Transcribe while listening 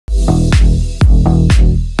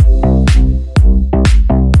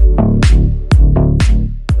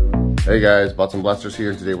Hey guys, BotsNBlasters here,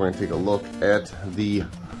 and today we're going to take a look at the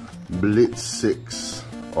Blitz 6,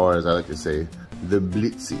 or as I like to say, the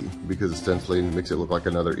Blitzy, because ostensibly it makes it look like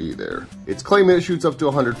another E there. Its claim it shoots up to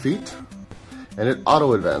 100 feet, and it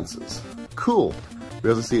auto advances. Cool. We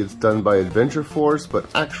also see it's done by Adventure Force,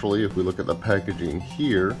 but actually, if we look at the packaging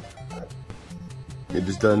here, it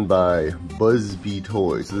is done by Buzzbee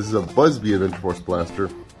Toys. So this is a Buzzbee Adventure Force blaster,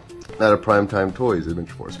 not a Primetime Toys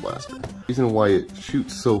Adventure Force blaster. The reason why it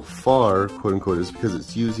shoots so far, quote unquote, is because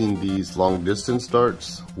it's using these long distance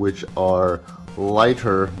darts, which are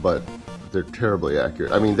lighter, but they're terribly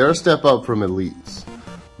accurate. I mean, they're a step up from elites,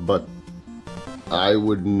 but I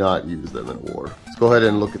would not use them in war. Let's go ahead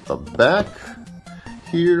and look at the back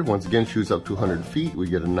here. Once again, shoots up to 100 feet. We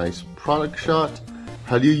get a nice product shot.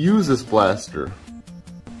 How do you use this blaster?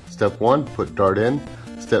 Step 1, put dart in.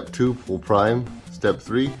 Step 2, pull prime. Step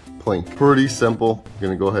 3, plink. Pretty simple. I'm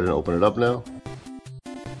gonna go ahead and open it up now.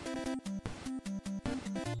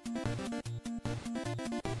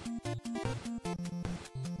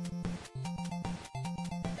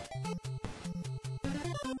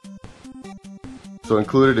 So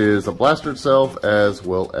included is the blaster itself as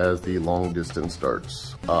well as the long distance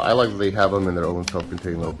darts. I like that they have them in their own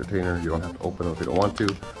self-contained little container. You don't have to open them if you don't want to.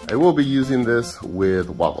 I will be using this with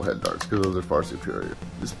wobblehead darts because those are far superior.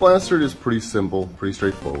 This blaster is pretty simple, pretty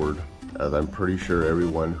straightforward, as I'm pretty sure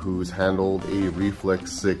everyone who's handled a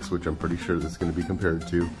Reflex 6, which I'm pretty sure this is going to be compared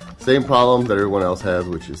to, same problem that everyone else has,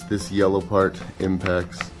 which is this yellow part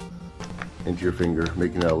impacts into your finger,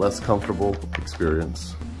 making it a less comfortable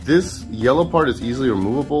experience. This yellow part is easily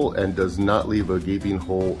removable and does not leave a gaping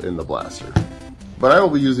hole in the blaster. But I will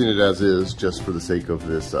be using it as is, just for the sake of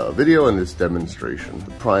this video and this demonstration.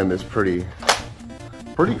 The prime is pretty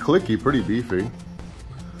clicky, pretty beefy,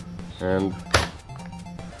 and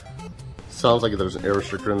sounds like there's an air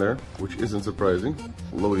restrictor in there, which isn't surprising.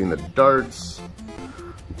 Loading the darts.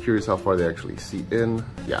 I'm curious how far they actually seat in.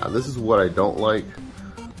 Yeah, this is what I don't like,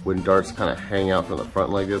 when darts kind of hang out from the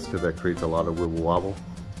front like this, because that creates a lot of wibble wobble.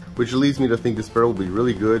 Which leads me to think this barrel will be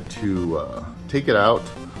really good to take it out,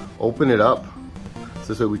 open it up, so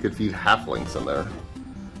this way we could feed halflings in there.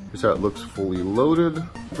 Here's how it looks fully loaded.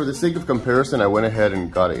 For the sake of comparison, I went ahead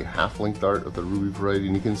and got a halfling dart of the ruby variety,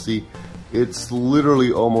 and you can see it's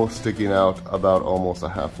literally almost sticking out about almost a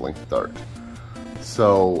halfling dart.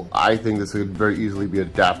 So I think this could very easily be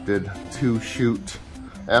adapted to shoot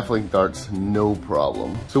halfling darts, no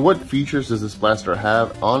problem. So what features does this blaster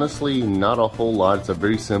have? Honestly, not a whole lot. It's a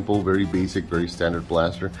very simple, very basic, very standard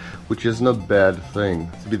blaster, which isn't a bad thing.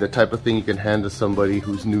 To be the type of thing you can hand to somebody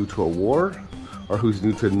who's new to a war, or who's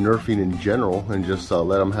new to nerfing in general, and just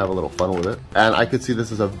let them have a little fun with it. And I could see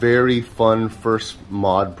this as a very fun first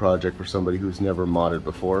mod project for somebody who's never modded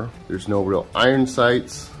before. There's no real iron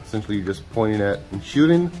sights. Essentially you're just pointing at and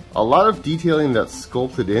shooting. A lot of detailing that's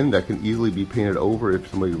sculpted in that can easily be painted over if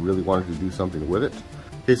somebody really wanted to do something with it.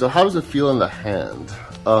 Okay, so how does it feel in the hand?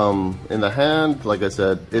 In the hand, like I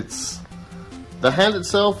said, the hand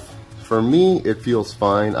itself, for me, it feels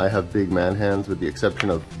fine. I have big man hands with the exception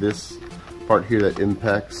of this part here that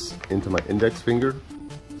impacts into my index finger.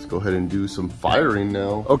 Let's go ahead and do some firing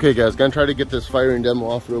now. Okay guys, gonna try to get this firing demo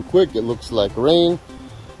off real quick. It looks like rain.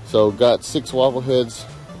 So got 6 wobble heads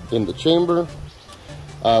in the chamber.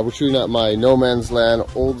 We're shooting at my No Man's Land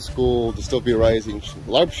old school Dystopia Rising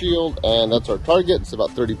LARP shield, and that's our target. It's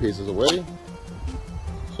about 30 paces away.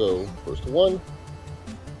 So first one.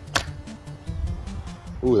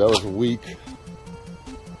 Ooh, that was weak.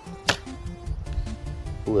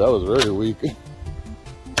 Ooh, that was very weak.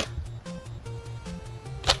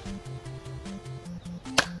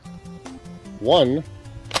 One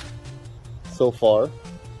so far.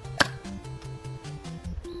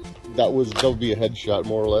 That would be a headshot,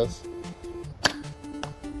 more or less.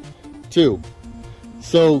 2.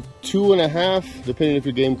 So 2.5, depending if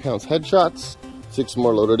your game counts headshots. 6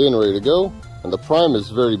 more loaded in, ready to go. And the prime is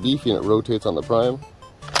very beefy and it rotates on the prime.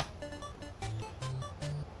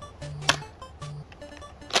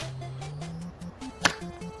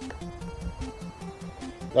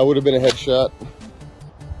 That would have been a headshot.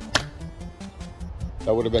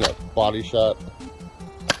 That would have been a body shot.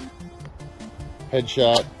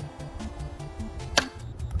 Headshot.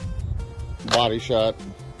 Body shot,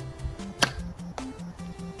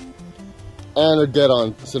 and a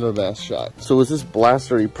dead-on center mass shot. So is this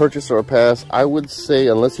blaster a purchase or a pass? I would say,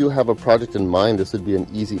 unless you have a project in mind, this would be an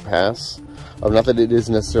easy pass. Not that it is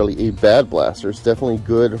necessarily a bad blaster. It's definitely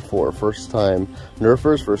good for first-time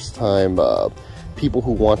nerfers, first-time people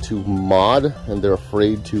who want to mod and they're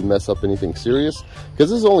afraid to mess up anything serious. Because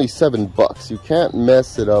this is only $7. You can't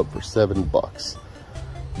mess it up for $7.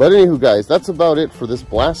 But anywho, guys, that's about it for this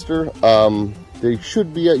blaster. They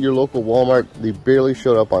should be at your local Walmart. They barely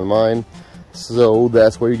showed up on mine, so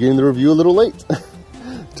that's why you're getting the review a little late.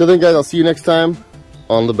 Till then, guys, I'll see you next time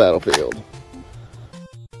on the battlefield.